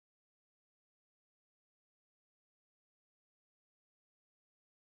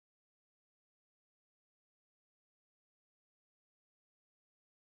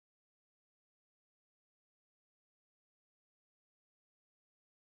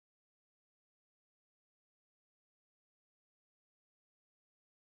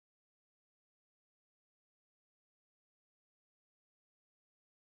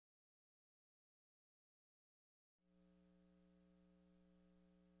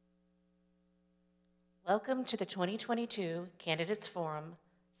Welcome to the 2022 Candidates Forum,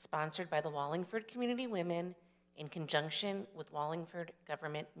 sponsored by the Wallingford Community Women in conjunction with Wallingford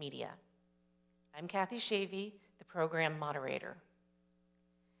Government Media. I'm Kathy Shavey, the program moderator.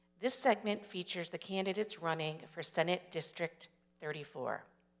 This segment features the candidates running for Senate District 34.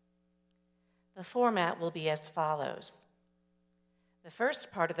 The format will be as follows. The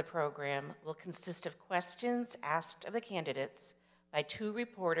first part of the program will consist of questions asked of the candidates by two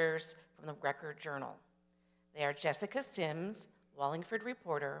reporters from the Record Journal. They are Jessica Sims, Wallingford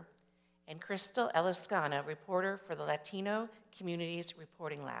reporter, and Crystal Eliscana, reporter for the Latino Communities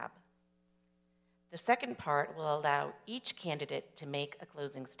Reporting Lab. The second part will allow each candidate to make a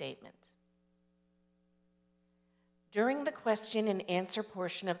closing statement. During the question and answer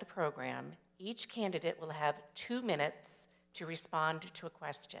portion of the program, each candidate will have 2 minutes to respond to a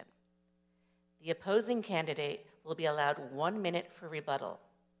question. The opposing candidate will be allowed 1 minute for rebuttal.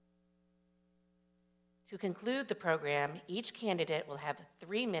 To conclude the program, each candidate will have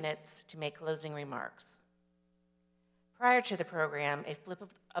 3 minutes to make closing remarks. Prior to the program, a flip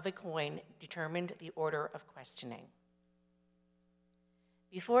of a coin determined the order of questioning.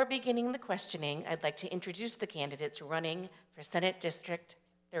 Before beginning the questioning, I'd like to introduce the candidates running for Senate District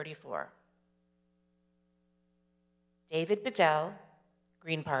 34. David Bedell,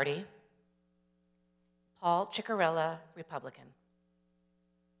 Green Party. Paul Cicarella, Republican.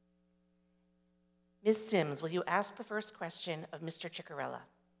 Ms. Sims, will you ask the first question of Mr. Cicarella?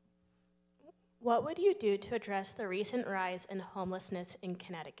 What would you do to address the recent rise in homelessness in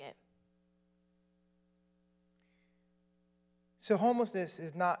Connecticut? So homelessness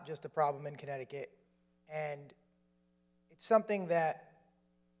is not just a problem in Connecticut, and it's something that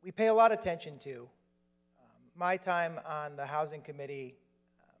we pay a lot of attention to. My time on the Housing Committee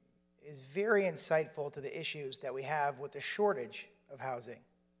is very insightful to the issues that we have with the shortage of housing.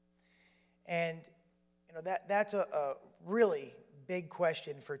 And that's a really big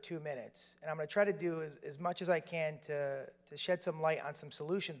question for 2 minutes. And I'm going to try to do as much as I can to shed some light on some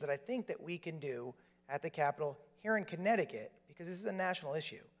solutions that I think that we can do at the Capitol here in Connecticut, because this is a national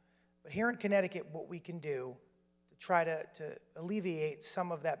issue. But here in Connecticut, what we can do to try to alleviate some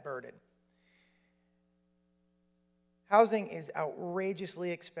of that burden. Housing is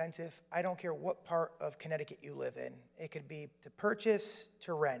outrageously expensive. I don't care what part of Connecticut you live in. It could be to purchase,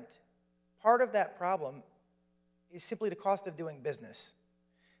 to rent. Part of that problem is simply the cost of doing business.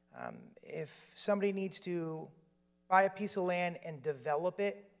 If somebody needs to buy a piece of land and develop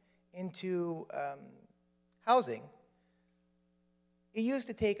it into housing, it used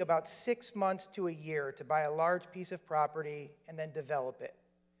to take about 6 months to a year to buy a large piece of property and then develop it.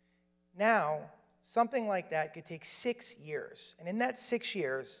 Now, something like that could take 6 years. And in that 6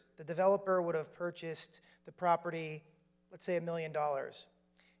 years, the developer would have purchased the property, let's say $1 million.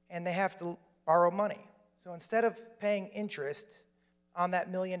 And they have to borrow money. So instead of paying interest on that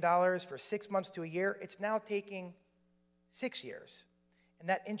 $1 million for 6 months to a year, it's now taking 6 years. And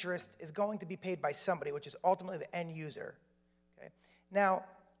that interest is going to be paid by somebody, which is ultimately the end user. Okay? Now,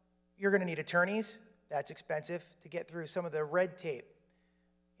 you're going to need attorneys. That's expensive to get through some of the red tape.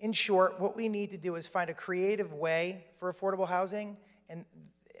 In short, what we need to do is find a creative way for affordable housing. And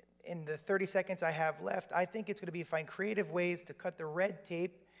in the 30 seconds I have left, I think it's going to be find creative ways to cut the red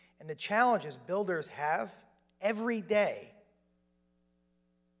tape and the challenges builders have every day.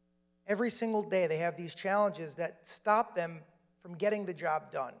 Every single day they have these challenges that stop them from getting the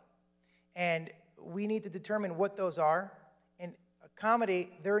job done. And we need to determine what those are and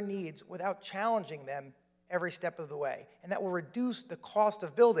accommodate their needs without challenging them every step of the way. And that will reduce the cost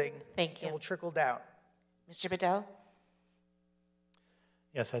of building. Thank you. And will trickle down. Mr. Bedell?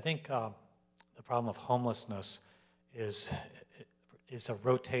 Yes, I think the problem of homelessness is a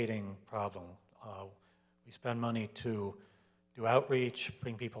rotating problem. We spend money to do outreach,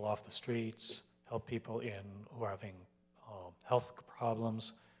 bring people off the streets, help people who are having health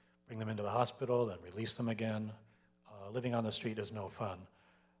problems, bring them into the hospital, then release them again. Living on the street is no fun.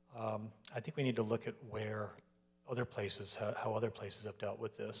 I think we need to look at how other places have dealt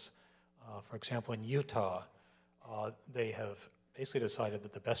with this. For example, in Utah, they have basically decided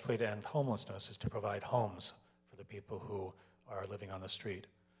that the best way to end homelessness is to provide homes for the people who are living on the street.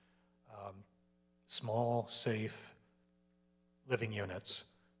 Small, safe living units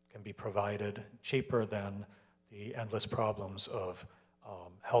can be provided cheaper than the endless problems of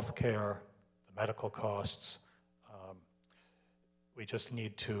health care, the medical costs. We just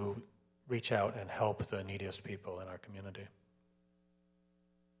need to reach out and help the neediest people in our community.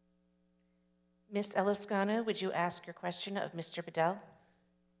 Ms. Eliscana, would you ask your question of Mr. Bedell?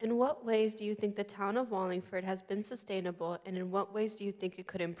 In what ways do you think the town of Wallingford has been sustainable, and in what ways do you think it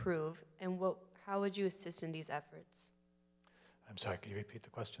could improve, and How would you assist in these efforts? I'm sorry, can you repeat the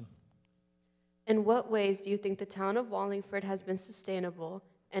question? In what ways do you think the town of Wallingford has been sustainable,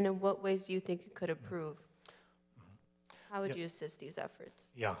 and in what ways do you think it could improve? How would you assist these efforts?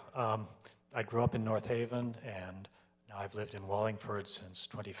 Yeah, I grew up in North Haven, and now I've lived in Wallingford since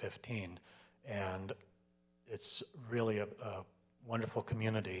 2015, and it's really a wonderful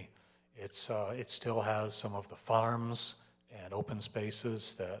community. It still has some of the farms and open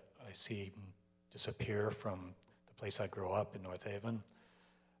spaces that I see disappear from the place I grew up in North Haven.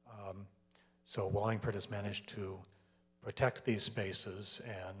 So Wallingford has managed to protect these spaces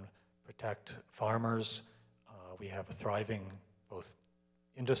and protect farmers. We have a thriving both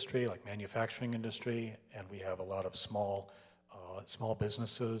industry, like manufacturing industry, and we have a lot of small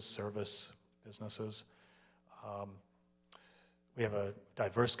businesses, service businesses. We have a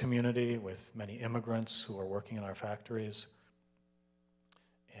diverse community with many immigrants who are working in our factories.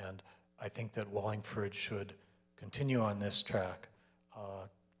 And I think that Wallingford should continue on this track,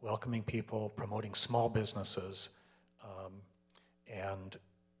 welcoming people, promoting small businesses, and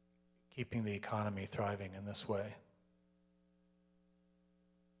keeping the economy thriving in this way.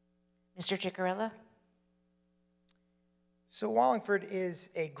 Mr. Cicarella? So Wallingford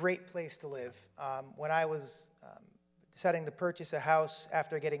is a great place to live. When I was deciding to purchase a house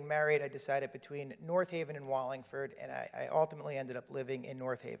after getting married, I decided between North Haven and Wallingford, and I ultimately ended up living in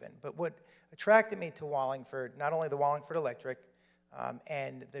North Haven. But what attracted me to Wallingford, not only the Wallingford Electric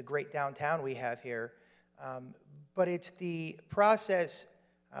and the great downtown we have here, but it's the process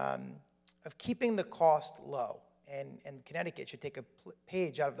of keeping the cost low. And Connecticut should take a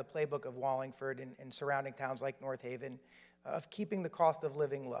page out of the playbook of Wallingford and surrounding towns like North Haven of keeping the cost of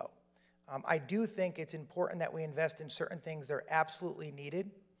living low. I do think it's important that we invest in certain things that are absolutely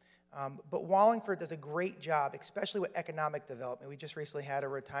needed, but Wallingford does a great job, especially with economic development. We just recently had a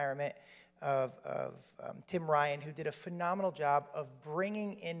retirement of Tim Ryan, who did a phenomenal job of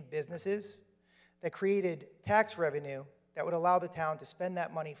bringing in businesses that created tax revenue that would allow the town to spend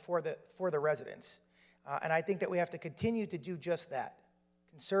that money for the residents. And I think that we have to continue to do just that.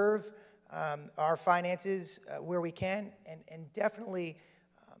 Conserve our finances where we can, and definitely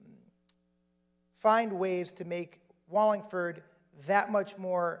find ways to make Wallingford that much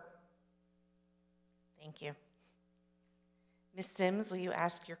more. Thank you. Ms. Sims, will you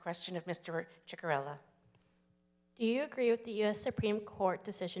ask your question of Mr. Cicarella? Do you agree with the U.S. Supreme Court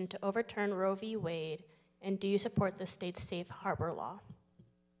decision to overturn Roe v. Wade, and do you support the state's safe harbor law?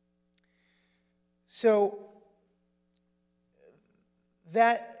 So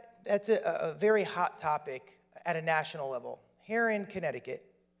that's a very hot topic at a national level. Here in Connecticut,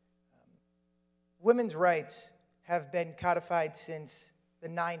 women's rights have been codified since the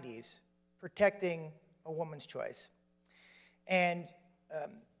 90s, protecting a woman's choice. And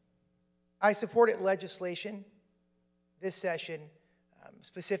I supported legislation this session,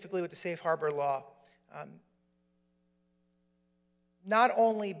 specifically with the safe harbor law, not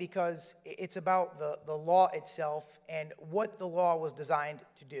only because it's about the law itself and what the law was designed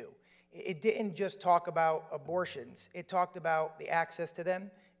to do. It didn't just talk about abortions. It talked about the access to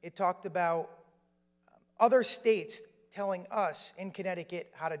them. It talked about other states telling us in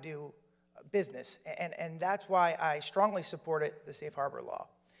Connecticut how to do business. And that's why I strongly supported the safe harbor law.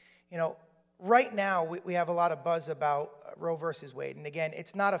 You know, right now we have a lot of buzz about Roe versus Wade. And again,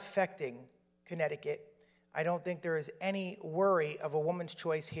 it's not affecting Connecticut. I don't think there is any worry of a woman's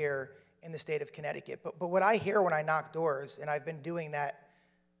choice here in the state of Connecticut. But what I hear when I knock doors, and I've been doing that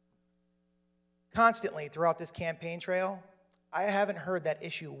constantly throughout this campaign trail, I haven't heard that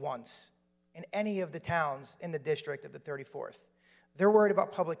issue once in any of the towns in the district of the 34th. They're worried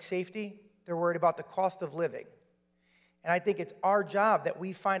about public safety. They're worried about the cost of living. And I think it's our job that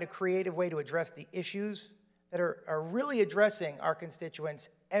we find a creative way to address the issues that are really addressing our constituents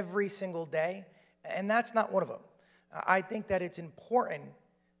every single day. And that's not one of them. I think that it's important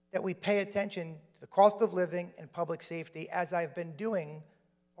that we pay attention to the cost of living and public safety, as I've been doing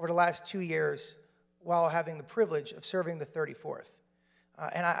over the last 2 years while having the privilege of serving the 34th.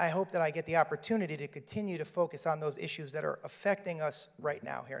 And I hope that I get the opportunity to continue to focus on those issues that are affecting us right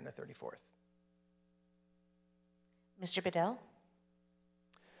now here in the 34th. Mr. Bedell?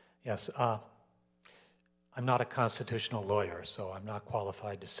 Yes, I'm not a constitutional lawyer, so I'm not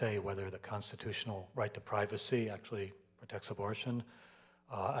qualified to say whether the constitutional right to privacy actually protects abortion.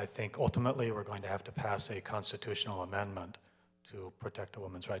 I think ultimately we're going to have to pass a constitutional amendment to protect a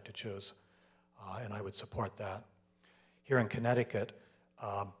woman's right to choose, and I would support that. Here in Connecticut,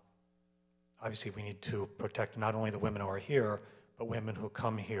 obviously we need to protect not only the women who are here, but women who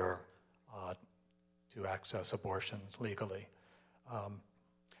come here to access abortions legally.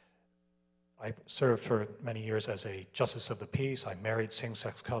 I served for many years as a justice of the peace. I married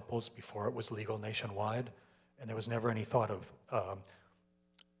same-sex couples before it was legal nationwide, and there was never any thought of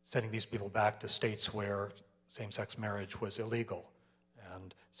sending these people back to states where same-sex marriage was illegal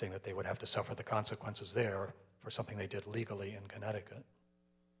and saying that they would have to suffer the consequences there for something they did legally in Connecticut.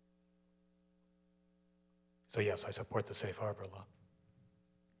 So yes, I support the safe harbor law.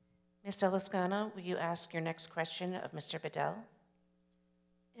 Ms. Delascano, will you ask your next question of Mr. Bedell?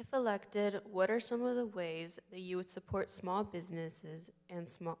 If elected, what are some of the ways that you would support small businesses and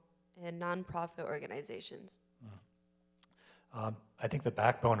nonprofit organizations? I think the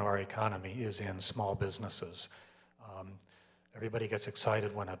backbone of our economy is in small businesses. Everybody gets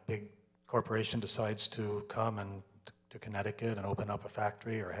excited when a big corporation decides to come to Connecticut and open up a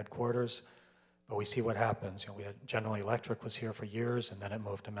factory or headquarters, but we see what happens. We had General Electric was here for years, and then it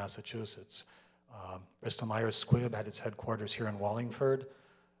moved to Massachusetts. Bristol Myers Squibb had its headquarters here in Wallingford,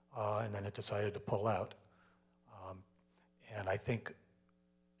 and then it decided to pull out. And I think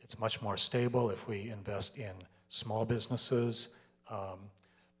it's much more stable if we invest in small businesses,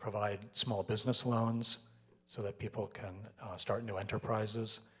 provide small business loans so that people can start new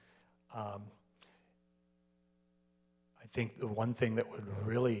enterprises. I think the one thing that would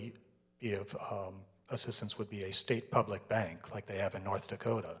really be of assistance would be a state public bank like they have in North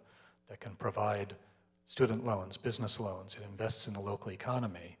Dakota that can provide student loans, business loans. It invests in the local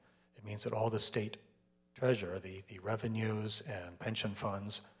economy. It means that all the state treasure, the revenues and pension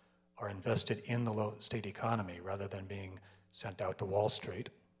funds are invested in the state economy rather than being sent out to Wall Street.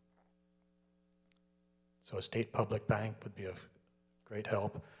 So a state public bank would be of great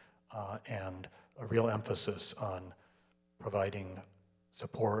help, and a real emphasis on providing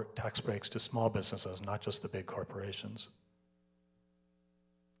support, tax breaks to small businesses, not just the big corporations.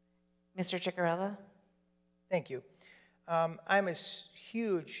 Mr. Cicarella? Thank you. I'm a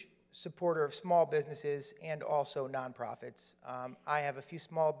huge supporter of small businesses and also nonprofits. I have a few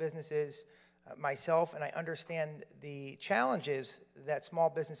small businesses myself, and I understand the challenges that small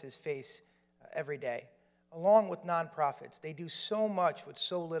businesses face every day. Along with nonprofits, they do so much with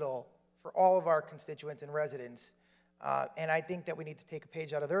so little for all of our constituents and residents. And I think that we need to take a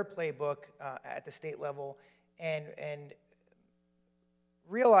page out of their playbook at the state level and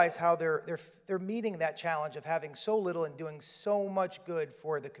realize how they're meeting that challenge of having so little and doing so much good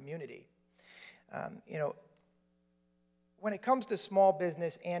for the community. When it comes to small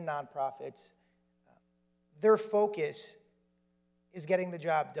business and nonprofits, their focus is getting the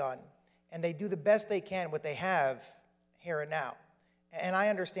job done, and they do the best they can what they have here and now. And I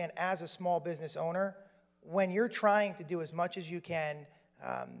understand as a small business owner, when you're trying to do as much as you can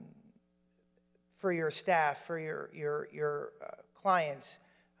for your staff, for your clients,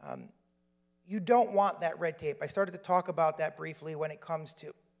 you don't want that red tape. I started to talk about that briefly when it comes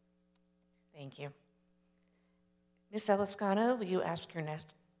to. Thank you. Ms. Delascano, will you ask your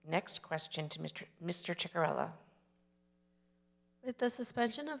next question to Mr. Cicarella? With the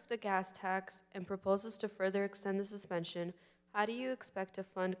suspension of the gas tax and proposals to further extend the suspension, how do you expect to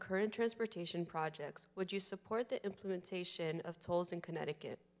fund current transportation projects? Would you support the implementation of tolls in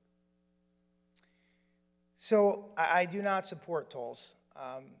Connecticut? So I do not support tolls.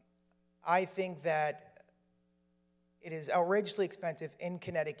 I think that it is outrageously expensive in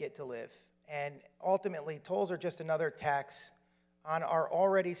Connecticut to live. And ultimately, tolls are just another tax on our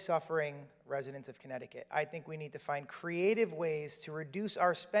already suffering residents of Connecticut. I think we need to find creative ways to reduce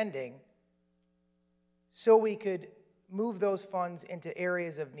our spending so we could move those funds into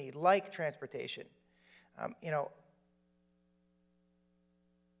areas of need, like transportation.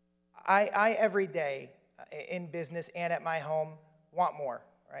 I every day in business and at my home want more,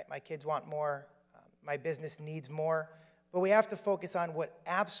 right? My kids want more, my business needs more, but we have to focus on what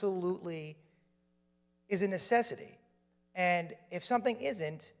absolutely is a necessity. And if something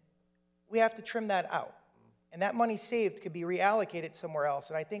isn't, we have to trim that out. And that money saved could be reallocated somewhere else.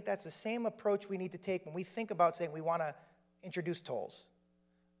 And I think that's the same approach we need to take when we think about saying we want to introduce tolls.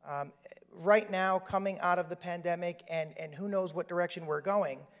 Right now, coming out of the pandemic and who knows what direction we're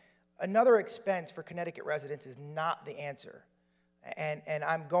going, another expense for Connecticut residents is not the answer. And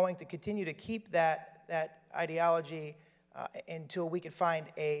I'm going to continue to keep that ideology until we can find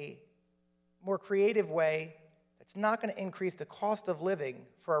a more creative way that's not going to increase the cost of living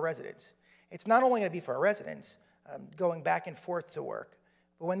for our residents. It's not only going to be for our residents going back and forth to work,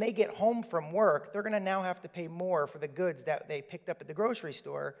 but when they get home from work, they're going to now have to pay more for the goods that they picked up at the grocery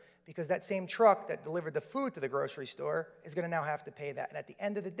store because that same truck that delivered the food to the grocery store is going to now have to pay that. And at the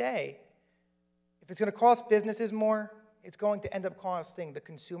end of the day, if it's going to cost businesses more, it's going to end up costing the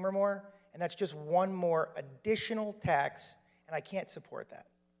consumer more, and that's just one more additional tax, and I can't support that.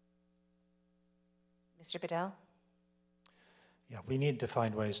 Mr. Bedell? Yeah, we need to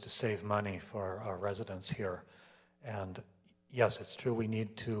find ways to save money for our residents here. And yes, it's true we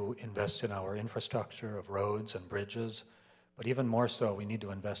need to invest in our infrastructure of roads and bridges, but even more so, we need to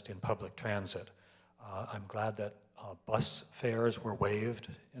invest in public transit. I'm glad that bus fares were waived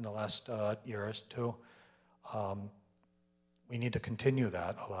in the last year or two. We need to continue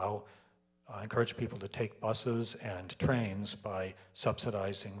that, encourage people to take buses and trains by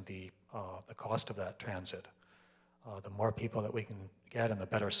subsidizing the cost of that transit. The more people that we can get and the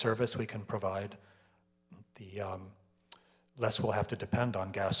better service we can provide, the less we'll have to depend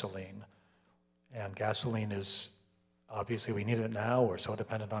on gasoline. And gasoline is, obviously we need it now, we're so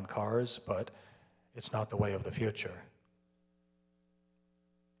dependent on cars, but it's not the way of the future.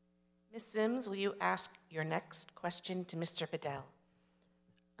 Ms. Sims, will you ask your next question to Mr. Bedell?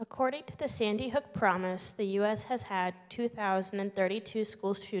 According to the Sandy Hook Promise, the U.S. has had 2,032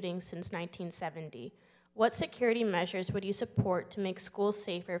 school shootings since 1970. What security measures would you support to make schools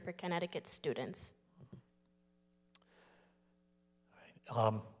safer for Connecticut students?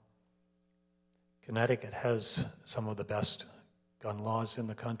 Connecticut has some of the best gun laws in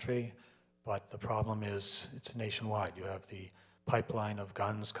the country, but the problem is it's nationwide. You have the pipeline of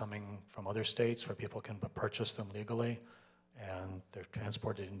guns coming from other states where people can purchase them legally, and they're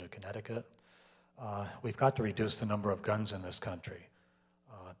transported into Connecticut. We've got to reduce the number of guns in this country.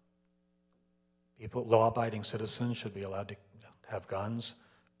 Law-abiding citizens should be allowed to have guns,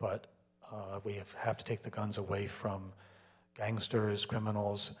 but we have to take the guns away from gangsters,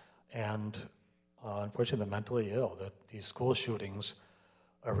 criminals, and unfortunately the mentally ill. These school shootings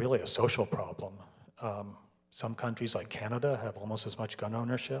are really a social problem. Some countries like Canada have almost as much gun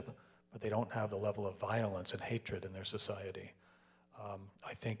ownership, but they don't have the level of violence and hatred in their society.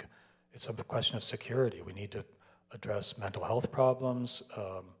 I think it's a question of security. We need to address mental health problems,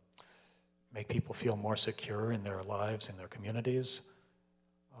 make people feel more secure in their lives, in their communities,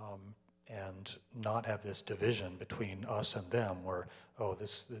 and not have this division between us and them where, oh,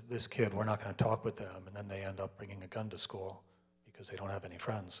 this kid, we're not going to talk with them, and then they end up bringing a gun to school because they don't have any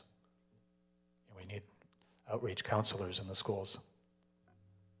friends. And we need outreach counselors in the schools.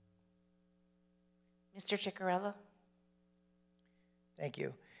 Mr. Cicarella? Thank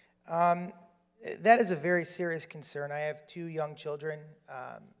you. That is a very serious concern. I have 2 young children.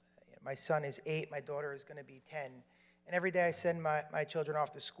 My son is 8, my daughter is going to be 10. And every day I send my children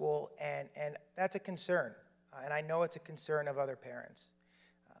off to school, and that's a concern. And I know it's a concern of other parents.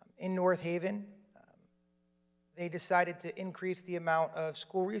 In North Haven, they decided to increase the amount of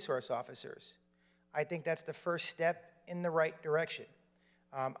school resource officers. I think that's the first step in the right direction.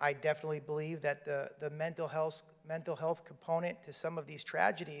 I definitely believe that the mental health component to some of these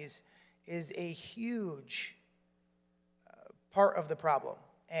tragedies is a huge part of the problem.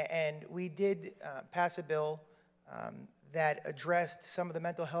 And we did pass a bill that addressed some of the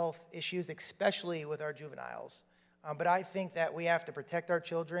mental health issues, especially with our juveniles. But I think that we have to protect our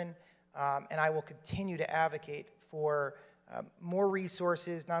children, and I will continue to advocate for more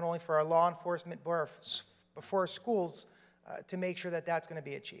resources, not only for our law enforcement, but for our schools, to make sure that that's going to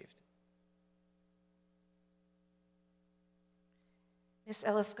be achieved. Ms.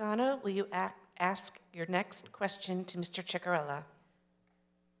 Eliscano, will you ask your next question to Mr. Cicarella?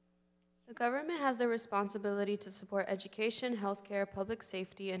 The government has the responsibility to support education, healthcare, public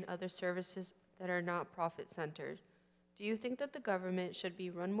safety, and other services that are not profit centers. Do you think that the government should be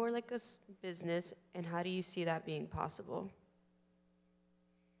run more like a business, and how do you see that being possible?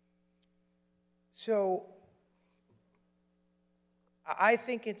 So I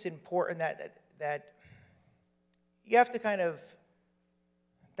think it's important that you have to kind of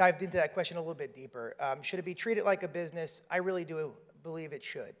dive into that question a little bit deeper. Should it be treated like a business? I really do believe it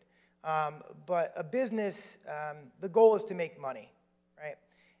should. But a business, the goal is to make money, right?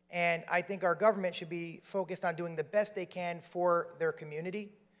 And I think our government should be focused on doing the best they can for their community.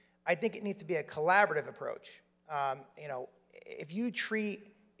 I think it needs to be a collaborative approach. If you treat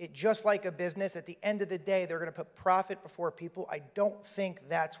it just like a business, at the end of the day, they're going to put profit before people. I don't think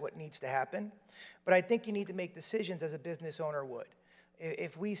that's what needs to happen. But I think you need to make decisions as a business owner would.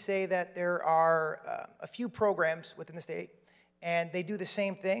 If we say that there are a few programs within the state and they do the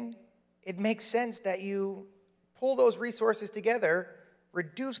same thing, it makes sense that you pull those resources together,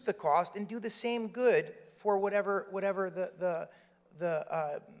 reduce the cost, and do the same good for whatever the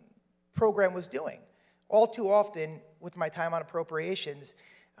program was doing. All too often, with my time on appropriations,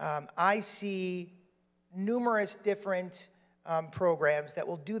 I see numerous different programs that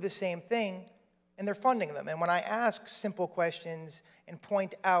will do the same thing, and they're funding them. And when I ask simple questions and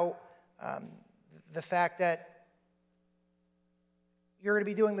point out the fact that you're going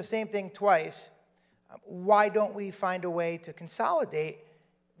to be doing the same thing twice, Why don't we find a way to consolidate?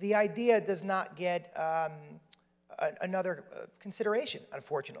 The idea does not get another consideration,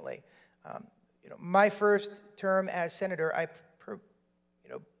 unfortunately. My first term as senator,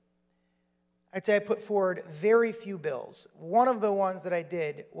 I'd say I put forward very few bills. One of the ones that I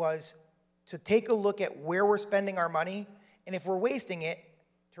did was to take a look at where we're spending our money, and if we're wasting it,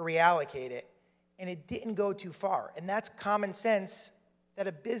 to reallocate it. And it didn't go too far. And that's common sense that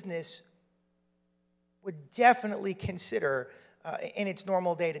a business would definitely consider in its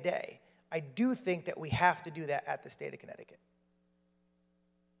normal day-to-day. I do think that we have to do that at the state of Connecticut.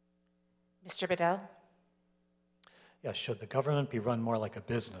 Mr. Bedell? Yeah, should the government be run more like a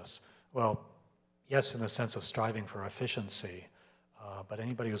business? Well, yes, in the sense of striving for efficiency, but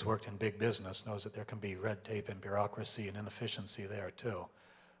anybody who's worked in big business knows that there can be red tape and bureaucracy and inefficiency there too.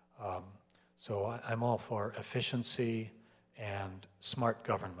 So I'm all for efficiency and smart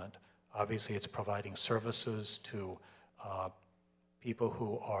government. Obviously, it's providing services to people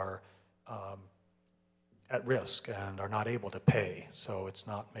who are at risk and are not able to pay, so it's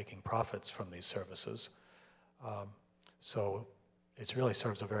not making profits from these services. So it really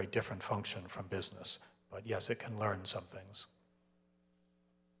serves a very different function from business, but yes, it can learn some things.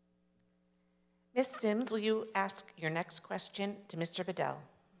 Ms. Sims, will you ask your next question to Mr. Bedell?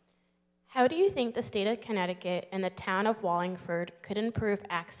 How do you think the state of Connecticut and the town of Wallingford could improve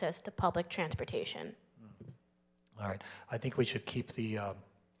access to public transportation? All right, I think we should keep the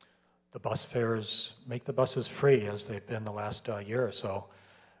bus fares, make the buses free as they've been the last year or so.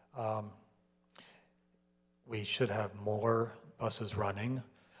 We should have more buses running.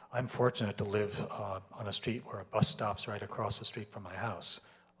 I'm fortunate to live on a street where a bus stops right across the street from my house.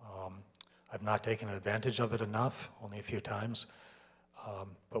 I've not taken advantage of it enough, only a few times.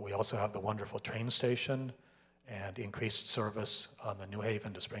 But we also have the wonderful train station and increased service on the New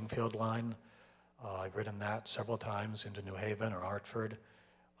Haven to Springfield line. I've ridden that several times into New Haven or Hartford.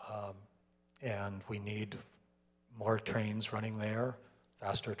 And we need more trains running there,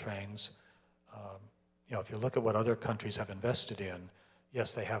 faster trains. If you look at what other countries have invested in,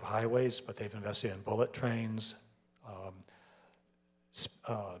 yes, they have highways, but they've invested in bullet trains,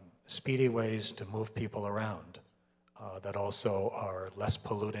 speedy ways to move people around that also are less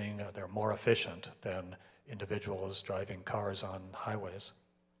polluting, they're more efficient than individuals driving cars on highways.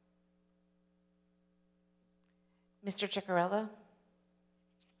 Mr. Cicarella?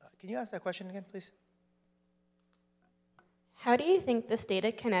 Can you ask that question again, please? How do you think the state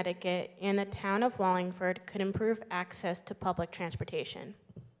of Connecticut and the town of Wallingford could improve access to public transportation?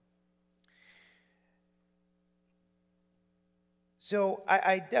 So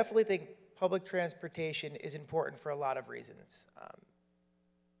I definitely think public transportation is important for a lot of reasons,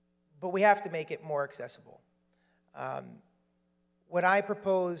 but we have to make it more accessible. When I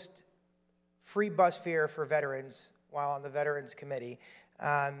proposed free bus fare for veterans while on the Veterans Committee,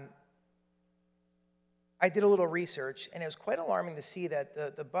 I did a little research, and it was quite alarming to see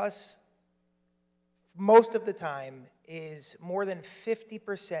that the bus, most of the time, is more than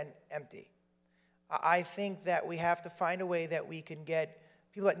 50% empty. I think that we have to find a way that we can get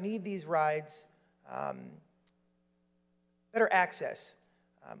people that need these rides better access,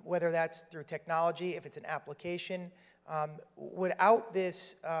 whether that's through technology, if it's an application. Without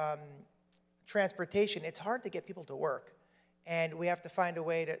this transportation, it's hard to get people to work. And we have to find a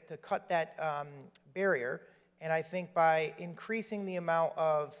way to cut that barrier. And I think by increasing the amount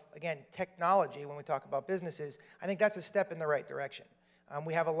of, again, technology when we talk about businesses, I think that's a step in the right direction.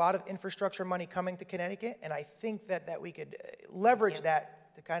 We have a lot of infrastructure money coming to Connecticut, and I think that we could leverage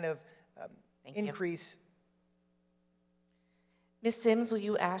that to kind of increase. Ms. Sims, will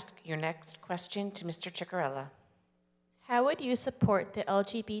you ask your next question to Mr. Cicarella? How would you support the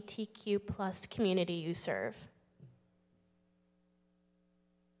LGBTQ+ community you serve?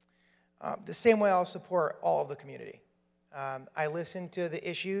 The same way I'll support all of the community. I listen to the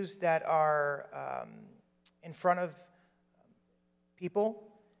issues that are in front of people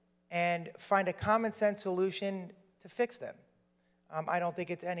and find a common sense solution to fix them. I don't think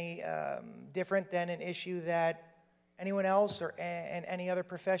it's any different than an issue that anyone else or in any other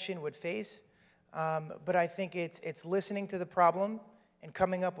profession would face. But I think it's listening to the problem and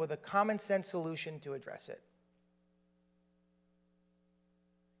coming up with a common sense solution to address it.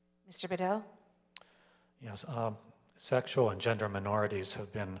 Mr. Bedell? Yes, sexual and gender minorities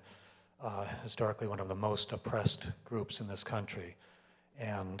have been historically one of the most oppressed groups in this country.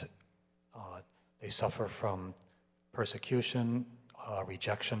 And they suffer from persecution,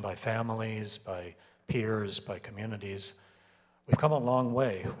 rejection by families, by peers, by communities. We've come a long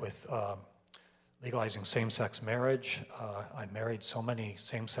way with legalizing same-sex marriage. I married so many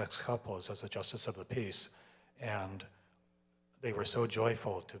same-sex couples as a justice of the peace, and they were so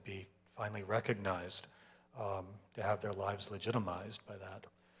joyful to be finally recognized, to have their lives legitimized by that.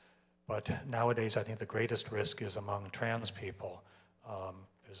 But nowadays, I think the greatest risk is among trans people.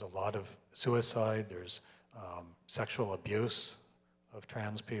 There's a lot of suicide, there's sexual abuse of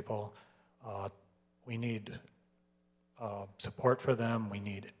trans people. We need support for them, we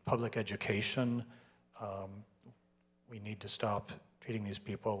need public education. We need to stop treating these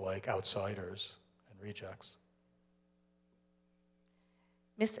people like outsiders and rejects.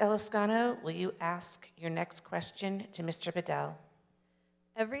 Ms. Eliscano, will you ask your next question to Mr. Bedell?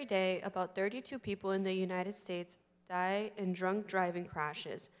 Every day, about 32 people in the United States die in drunk driving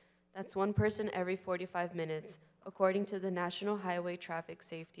crashes. That's one person every 45 minutes, according to the National Highway Traffic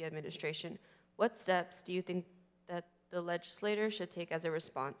Safety Administration. What steps do you think that the legislators should take as a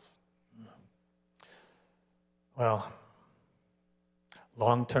response? Well,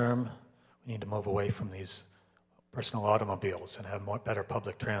 long term, we need to move away from these personal automobiles and have better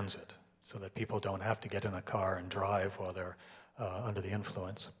public transit so that people don't have to get in a car and drive while they're under the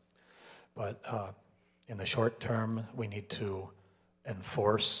influence. But in the short term, we need to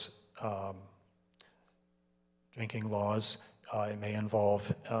enforce drinking laws. It may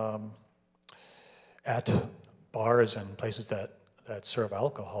involve at bars and places that serve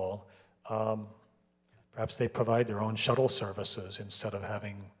alcohol, perhaps they provide their own shuttle services instead of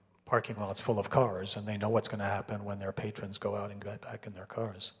having parking lots full of cars, and they know what's going to happen when their patrons go out and get back in their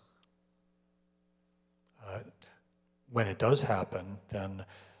cars. When it does happen, then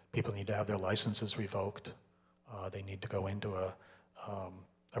people need to have their licenses revoked. They need to go into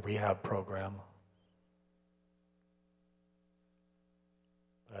a rehab program.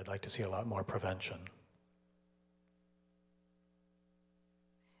 But I'd like to see a lot more prevention.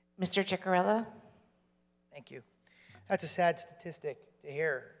 Mr. Cicarella? Thank you. That's a sad statistic to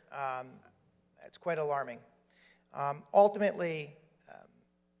hear. It's quite alarming. Ultimately,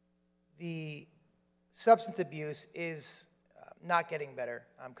 the substance abuse is not getting better.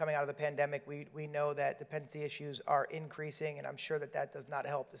 Coming out of the pandemic, we know that dependency issues are increasing, and I'm sure that that does not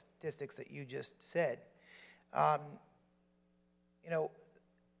help the statistics that you just said. You know,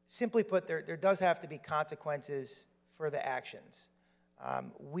 simply put, there does have to be consequences for the actions.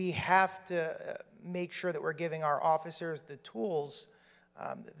 We have to make sure that we're giving our officers the tools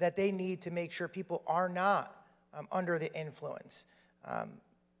that they need to make sure people are not under the influence.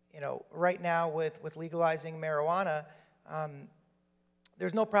 You know, right now with legalizing marijuana,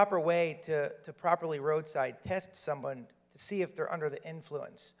 there's no proper way to properly roadside test someone to see if they're under the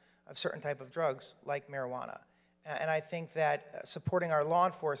influence of certain type of drugs like marijuana. And I think that supporting our law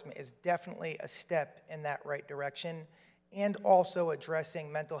enforcement is definitely a step in that right direction, and also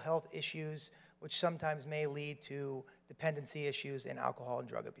addressing mental health issues, which sometimes may lead to dependency issues in alcohol and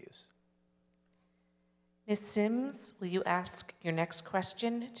drug abuse. Ms. Sims, will you ask your next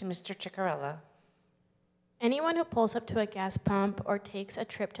question to Mr. Cicarella? Anyone who pulls up to a gas pump or takes a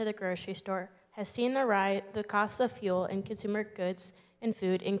trip to the grocery store has seen the cost of fuel and consumer goods and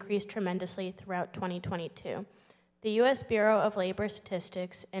food increase tremendously throughout 2022. The U.S. Bureau of Labor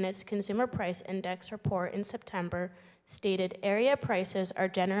Statistics, in its Consumer Price Index report in September, stated area prices are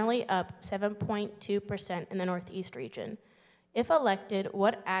generally up 7.2% in the Northeast region. If elected,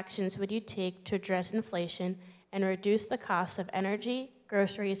 what actions would you take to address inflation and reduce the cost of energy,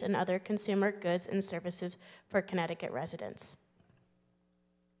 groceries, and other consumer goods and services for Connecticut residents?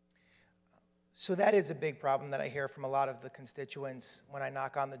 So that is a big problem that I hear from a lot of the constituents when I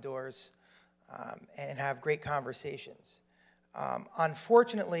knock on the doors and have great conversations.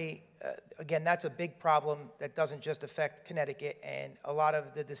 Unfortunately, again, that's a big problem that doesn't just affect Connecticut, and a lot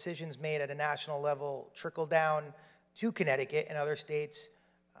of the decisions made at a national level trickle down to Connecticut and other states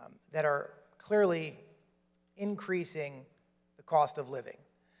that are clearly increasing the cost of living.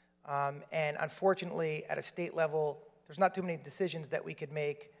 And unfortunately, at a state level, there's not too many decisions that we could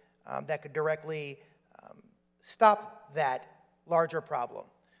make that could directly stop that larger problem.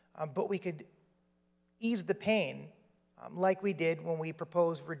 But we could ease the pain like we did when we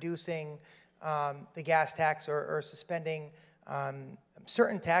proposed reducing the gas tax or suspending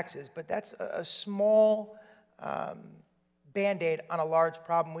certain taxes. But that's a small Band-Aid on a large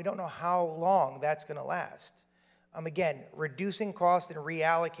problem. We don't know how long that's going to last. Again, reducing cost and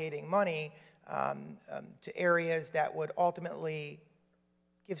reallocating money to areas that would ultimately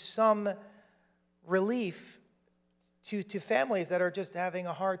give some relief to families that are just having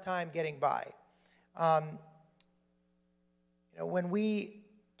a hard time getting by. You know, when we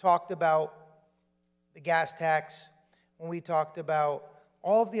talked about the gas tax, when we talked about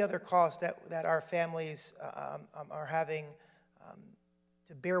all of the other costs that our families are having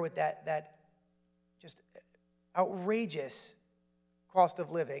to bear with that just outrageous cost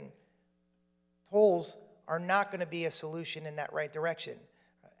of living, tolls are not going to be a solution in that right direction.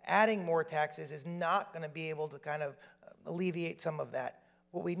 Adding more taxes is not going to be able to kind of alleviate some of that.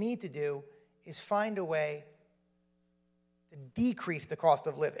 What we need to do is find a way to decrease the cost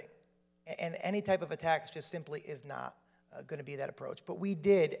of living. And any type of a tax just simply is not going to be that approach. But we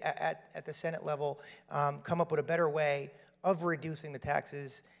did, at the Senate level, come up with a better way of reducing the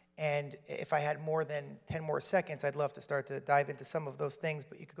taxes. And if I had more than 10 more seconds, I'd love to start to dive into some of those things.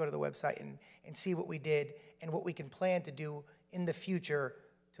 But you could go to the website and see what we did and what we can plan to do in the future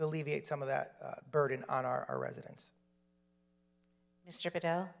to alleviate some of that burden on our residents. Mr.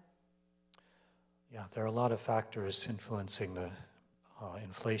 Bedell? Yeah, there are a lot of factors influencing the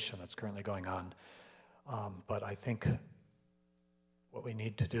inflation that's currently going on. But I think what we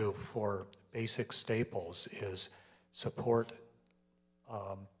need to do for basic staples is support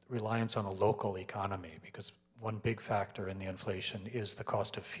reliance on the local economy, because one big factor in the inflation is the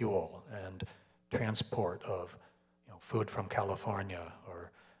cost of fuel and transport of food from California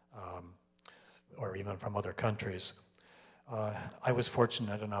or even from other countries. I was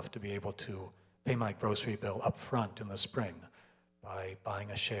fortunate enough to be able to pay my grocery bill up front in the spring by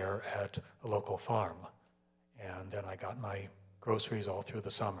buying a share at a local farm. And then I got my groceries all through the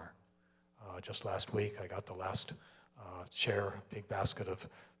summer. Just last week, I got the last share, big basket of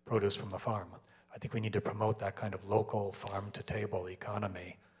produce from the farm. I think we need to promote that kind of local farm-to-table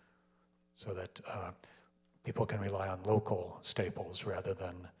economy so that people can rely on local staples rather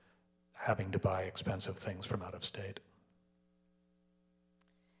than having to buy expensive things from out of state.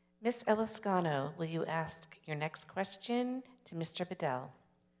 Ms. Eliscano, will you ask your next question to Mr. Bedell?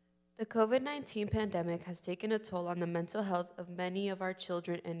 The COVID-19 pandemic has taken a toll on the mental health of many of our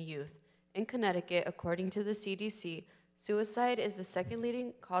children and youth. In Connecticut, according to the CDC, suicide is the second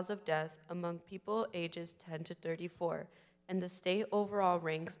leading cause of death among people ages 10 to 34, and the state overall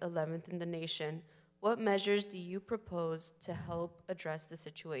ranks 11th in the nation. What measures do you propose to help address the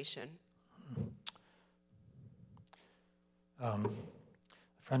situation? A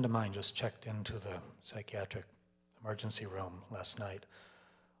friend of mine just checked into the psychiatric emergency room last night,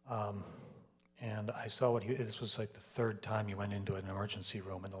 and I saw this was like the third time he went into an emergency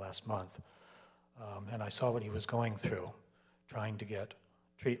room in the last month, and I saw what he was going through, trying to get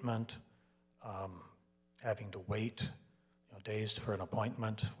treatment, having to wait days for an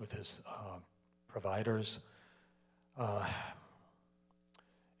appointment with his providers,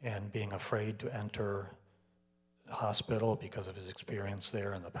 and being afraid to enter the hospital because of his experience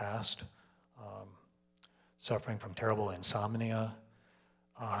there in the past, suffering from terrible insomnia.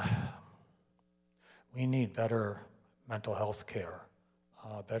 We need better mental health care,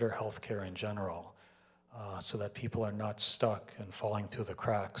 better health care in general, so that people are not stuck and falling through the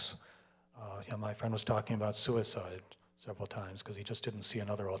cracks. My friend was talking about suicide several times because he just didn't see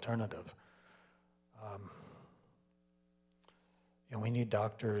another alternative. We need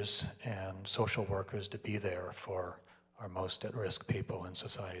doctors and social workers to be there for our most at-risk people in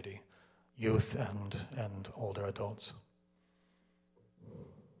society, youth and older adults.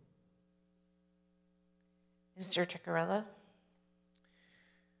 Mr. Cicarella?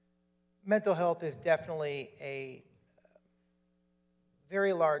 Mental health is definitely a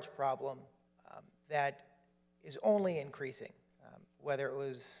very large problem that is only increasing, whether it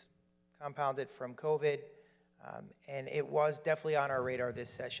was compounded from COVID, and it was definitely on our radar this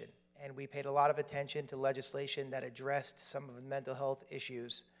session. And we paid a lot of attention to legislation that addressed some of the mental health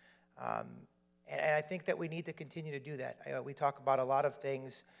issues. And I think that we need to continue to do that. We talk about a lot of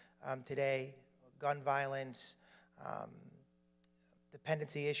things today, gun violence,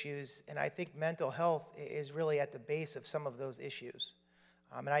 dependency issues, and I think mental health is really at the base of some of those issues.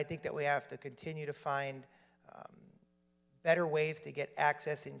 And I think that we have to continue to find better ways to get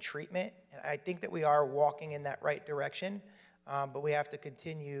access and treatment. And I think that we are walking in that right direction, but we have to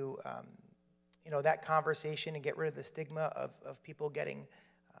continue that conversation and get rid of the stigma of people getting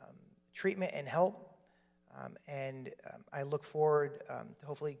treatment and help. I look forward to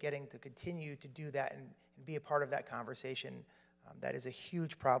hopefully getting to continue to do that and be a part of that conversation. That is a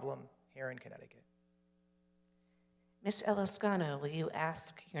huge problem here in Connecticut. Ms. Eliscano, will you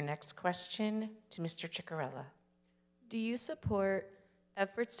ask your next question to Mr. Cicarella? Do you support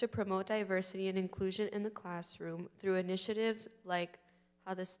efforts to promote diversity and inclusion in the classroom through initiatives like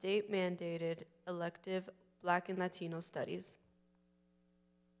how the state mandated elective Black and Latino studies?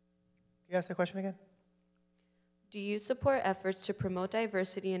 Can you ask that question again? Do you support efforts to promote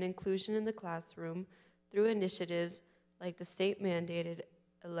diversity and inclusion in the classroom through initiatives like the state mandated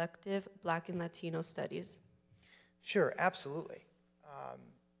elective Black and Latino studies? Sure, absolutely.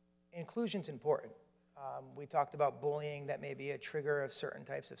 Inclusion's important. We talked about bullying, that may be a trigger of certain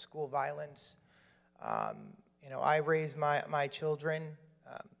types of school violence. You know, I raise my children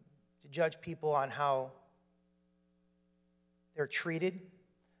to judge people on how they're treated.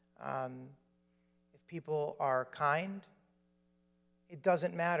 If people are kind, it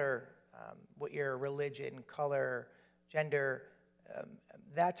doesn't matter what your religion, color, gender,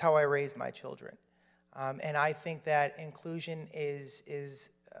 that's how I raise my children. And I think that inclusion is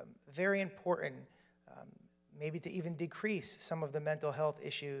very important, maybe to even decrease some of the mental health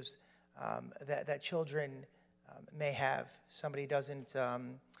issues that children may have. Somebody doesn't,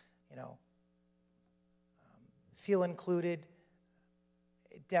 you know, feel included.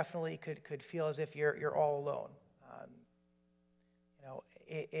 It definitely could feel as if you're all alone. You know,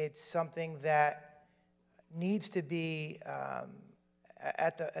 it's something that needs to be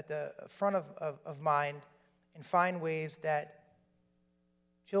at the front of mind, and find ways that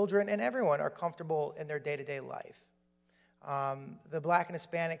children and everyone are comfortable in their day-to-day life. The Black and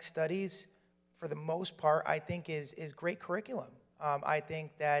Hispanic studies, for the most part, I think is great curriculum. I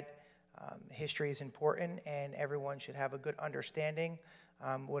think that history is important, and everyone should have a good understanding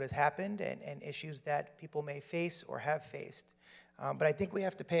what has happened and issues that people may face or have faced. But I think we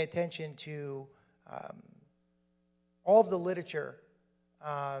have to pay attention to all of the literature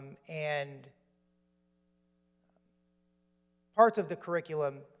and parts of the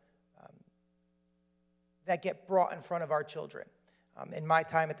curriculum that get brought in front of our children. In my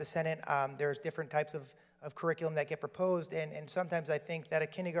time at the Senate, there's different types of curriculum that get proposed, and sometimes I think that a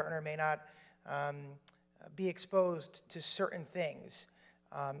kindergartner may not be exposed to certain things.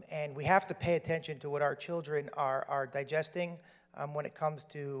 And we have to pay attention to what our children are digesting when it comes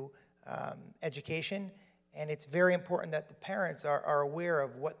to education. And it's very important that the parents are aware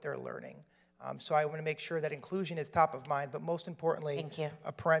of what they're learning. So I want to make sure that inclusion is top of mind, but most importantly, Thank you.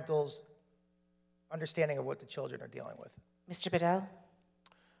 a parental's understanding of what the children are dealing with. Mr. Bedell?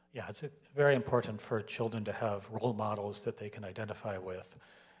 Yeah, it's very important for children to have role models that they can identify with,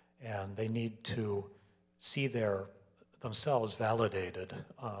 and they need to see themselves validated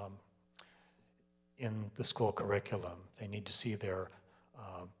in the school curriculum. They need to see their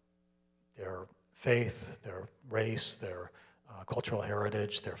faith, their race, their cultural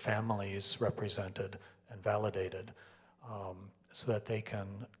heritage, their families represented and validated, so that they can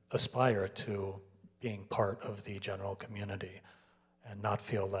aspire to being part of the general community and not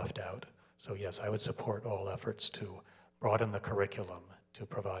feel left out. So yes, I would support all efforts to broaden the curriculum, to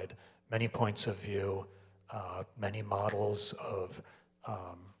provide many points of view, many models of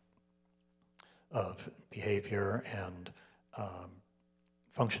behavior and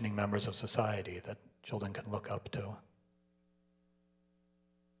functioning members of society that children can look up to.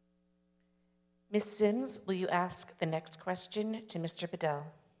 Ms. Sims, will you ask the next question to Mr. Bedell?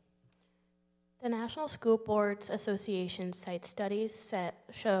 The National School Boards Association cites studies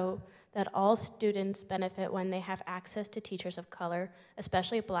show that all students benefit when they have access to teachers of color,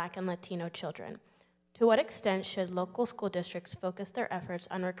 especially Black and Latino children. To what extent should local school districts focus their efforts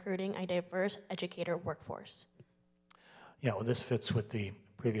on recruiting a diverse educator workforce? Yeah, well, this fits with the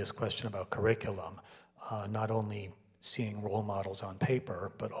previous question about curriculum, not only seeing role models on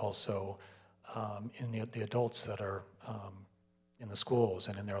paper, but also in the adults that are in the schools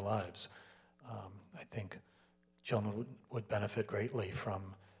and in their lives. I think children would benefit greatly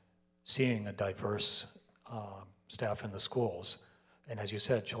from seeing a diverse staff in the schools. And as you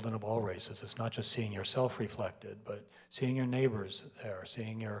said, children of all races, it's not just seeing yourself reflected, but seeing your neighbors there,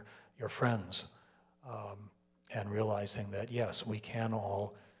 seeing your friends, and realizing that, yes, we can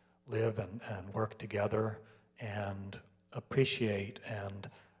all live and work together and appreciate and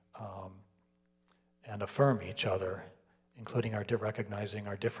affirm each other, including recognizing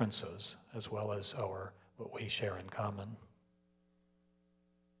our differences as well as what we share in common.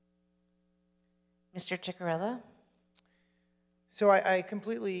 Mr. Cicarella? So I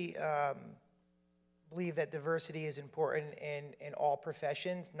completely believe that diversity is important in all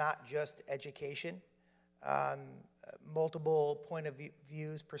professions, not just education. Multiple point of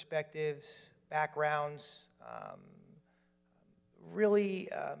views, perspectives, backgrounds really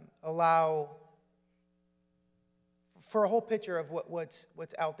allow for a whole picture of what's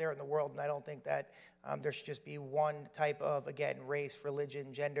out there in the world. And I don't think that there should just be one type of, again, race,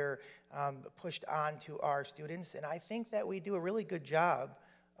 religion, gender pushed onto our students. And I think that we do a really good job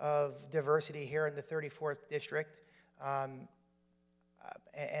of diversity here in the 34th District. And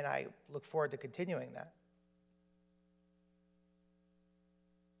I look forward to continuing that.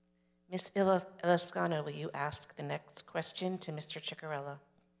 Ms. Ilascano, will you ask the next question to Mr. Cicarella?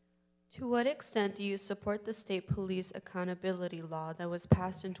 To what extent do you support the state police accountability law that was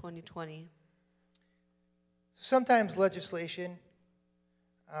passed in 2020? Sometimes legislation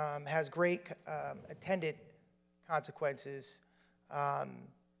has great attended consequences,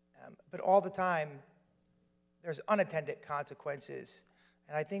 but all the time there's unattended consequences.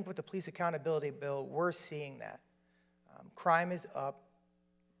 And I think with the police accountability bill, we're seeing that. Crime is up.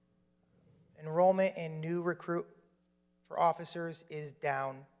 Enrollment in new recruit for officers is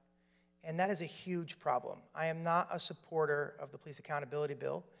down. And that is a huge problem. I am not a supporter of the police accountability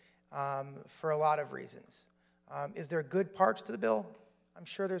bill for a lot of reasons. Is there good parts to the bill? I'm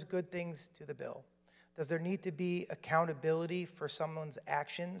sure there's good things to the bill. Does there need to be accountability for someone's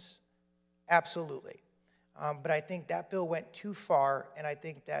actions? Absolutely. But I think that bill went too far, and I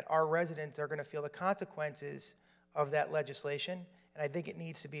think that our residents are going to feel the consequences of that legislation, and I think it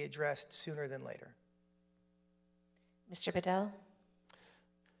needs to be addressed sooner than later. Mr. Bedell?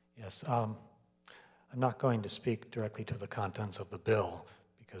 Yes, I'm not going to speak directly to the contents of the bill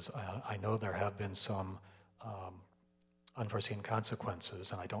because I know there have been some unforeseen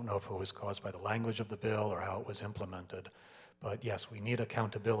consequences, and I don't know if it was caused by the language of the bill or how it was implemented. But yes, we need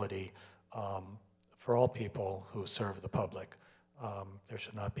accountability for all people who serve the public. There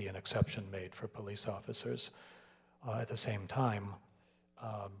should not be an exception made for police officers. At the same time,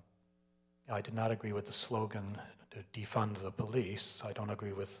 I did not agree with the slogan to defund the police. I don't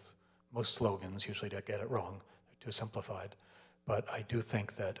agree with most slogans, usually they get it wrong, they're too simplified. But I do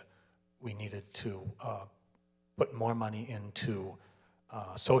think that we needed to put more money into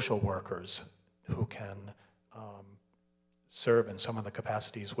social workers who can serve in some of the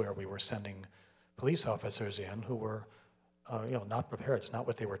capacities where we were sending police officers in who were not prepared. It's not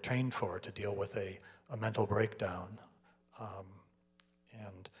what they were trained for, to deal with a mental breakdown.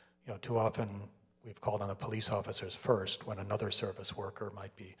 And too often we've called on the police officers first when another service worker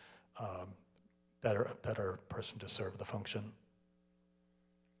might be a better person to serve the function.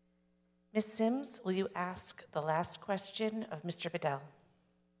 Ms. Sims, will you ask the last question of Mr. Bedell?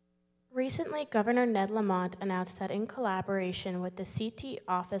 Recently, Governor Ned Lamont announced that in collaboration with the CT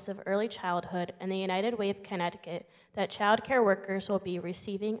Office of Early Childhood and the United Way of Connecticut, that child care workers will be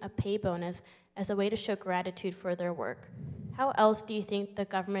receiving a pay bonus as a way to show gratitude for their work. How else do you think the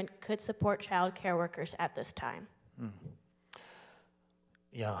government could support child care workers at this time?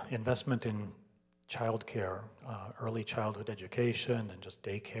 Yeah, investment in child care, early childhood education, and just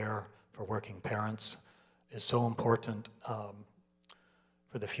daycare for working parents is so important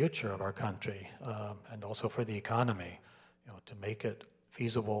for the future of our country and also for the economy. To make it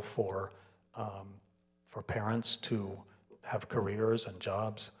feasible for parents to have careers and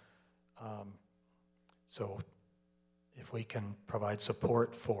jobs. So if we can provide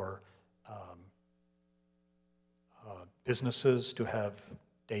support for businesses to have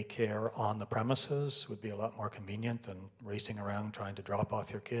daycare on the premises, would be a lot more convenient than racing around trying to drop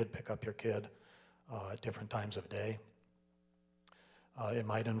off your kid, pick up your kid at different times of day. It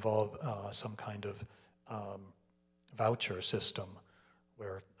might involve some kind of voucher system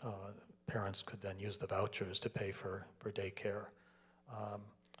where parents could then use the vouchers to pay for daycare.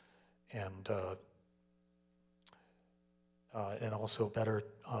 And also better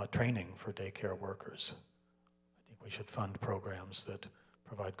training for daycare workers. I think we should fund programs that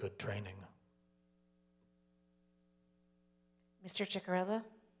provide good training. Mr. Cicarella?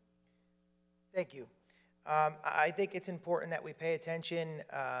 Thank you. I think it's important that we pay attention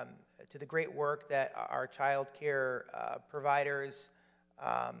to the great work that our child care providers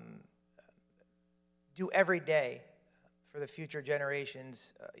do every day for the future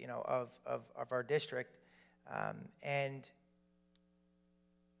generations, of our district. And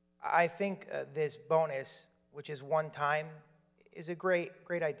I think this bonus, which is one time, is a great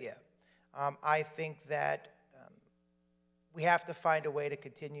idea. I think that we have to find a way to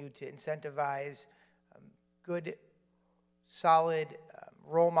continue to incentivize good, solid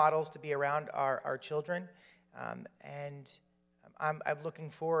role models to be around our children. And I'm looking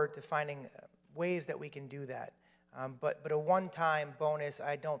forward to finding ways that we can do that. But a one-time bonus,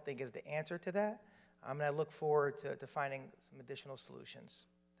 I don't think, is the answer to that. And I look forward to finding some additional solutions.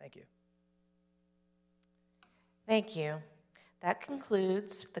 Thank you. Thank you. That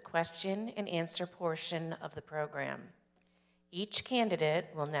concludes the question and answer portion of the program. Each candidate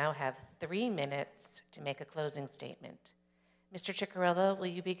will now have 3 minutes to make a closing statement. Mr. Cicarella, will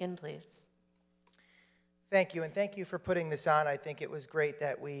you begin, please? Thank you, and thank you for putting this on. I think it was great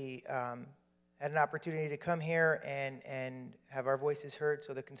that we had an opportunity to come here and have our voices heard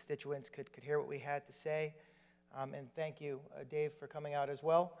so the constituents could hear what we had to say. And thank you, Dave, for coming out as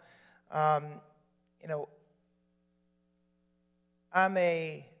well. I'm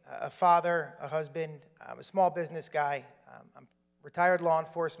a a father, a husband, I'm a small business guy, I'm retired law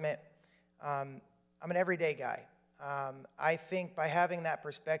enforcement, I'm an everyday guy. I think by having that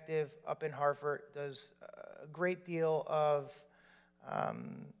perspective up in Hartford does a great deal of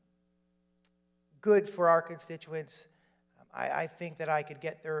good for our constituents. I think that I could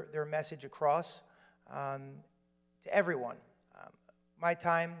get their message across to everyone. My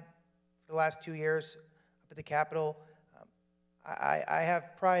time for the last 2 years up at the Capitol, I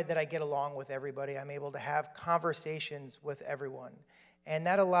have pride that I get along with everybody. I'm able to have conversations with everyone. And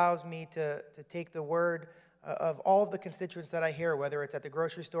that allows me to take the word of all of the constituents that I hear, whether it's at the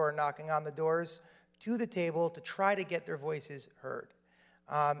grocery store or knocking on the doors, to the table to try to get their voices heard.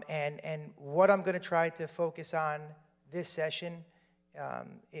 And what I'm going to try to focus on this session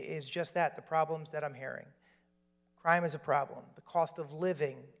is just that, the problems that I'm hearing. Crime is a problem. The cost of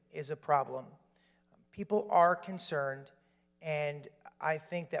living is a problem. People are concerned, and I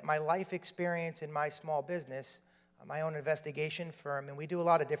think that my life experience in my small business, my own investigation firm, and we do a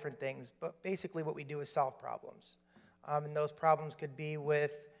lot of different things, but basically what we do is solve problems. And those problems could be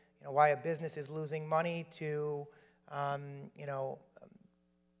with why a business is losing money to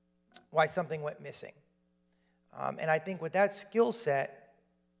why something went missing. And I think with that skill set,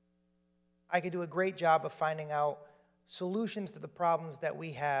 I could do a great job of finding out solutions to the problems that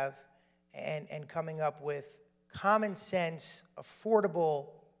we have and coming up with common sense, affordable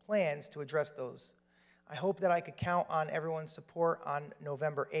plans to address those. I hope that I could count on everyone's support on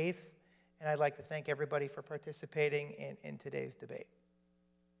November 8th, and I'd like to thank everybody for participating in today's debate.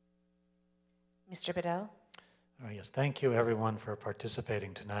 Mr. Bedell? Yes, thank you everyone for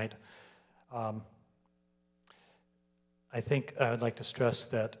participating tonight. I think I'd like to stress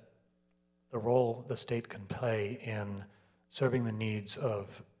that the role the state can play in serving the needs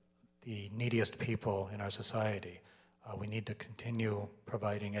of the neediest people in our society. We need to continue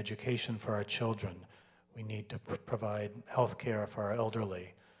providing education for our children. We need to provide health care for our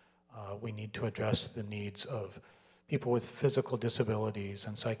elderly. We need to address the needs of people with physical disabilities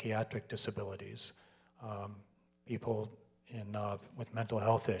and psychiatric disabilities, people with mental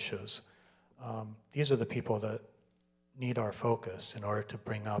health issues. These are the people that need our focus in order to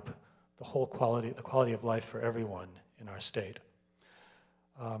bring up the quality of life for everyone in our state.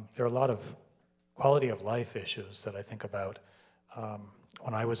 There are a lot of quality of life issues that I think about.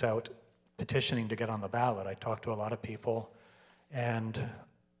 When I was out petitioning to get on the ballot, I talked to a lot of people, and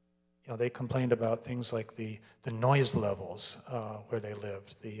they complained about things like the noise levels where they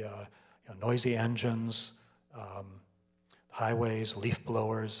lived, the noisy engines, highways, leaf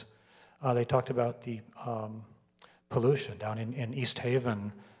blowers. They talked about the pollution down in East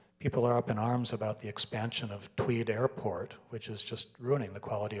Haven. People are up in arms about the expansion of Tweed Airport, which is just ruining the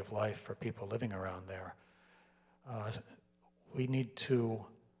quality of life for people living around there. We need to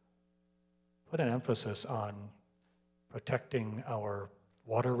put an emphasis on protecting our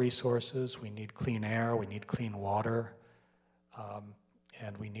water resources. We need clean air, we need clean water,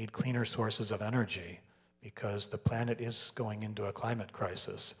 and we need cleaner sources of energy, because the planet is going into a climate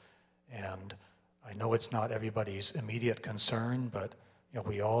crisis. And I know it's not everybody's immediate concern, but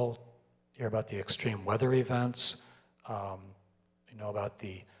we all hear about the extreme weather events, about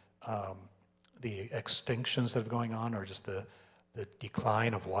the extinctions that are going on, or just the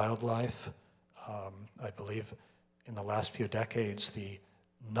decline of wildlife. I believe in the last few decades, the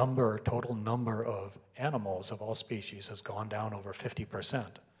total number of animals of all species has gone down over 50%.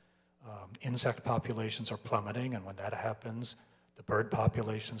 Insect populations are plummeting, and when that happens, the bird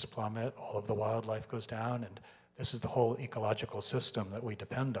populations plummet, all of the wildlife goes down, and this is the whole ecological system that we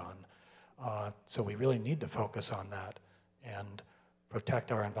depend on. So we really need to focus on that and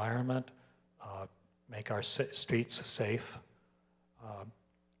protect our environment, make our streets safe.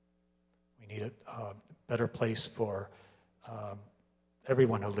 We need a better place for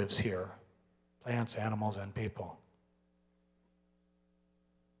everyone who lives here, plants, animals, and people.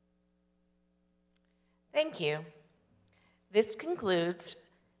 Thank you. This concludes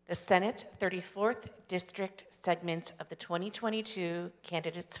the Senate 34th District segment of the 2022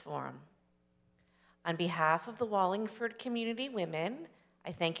 Candidates Forum. On behalf of the Wallingford community women,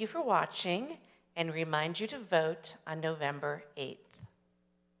 I thank you for watching and remind you to vote on November 8th.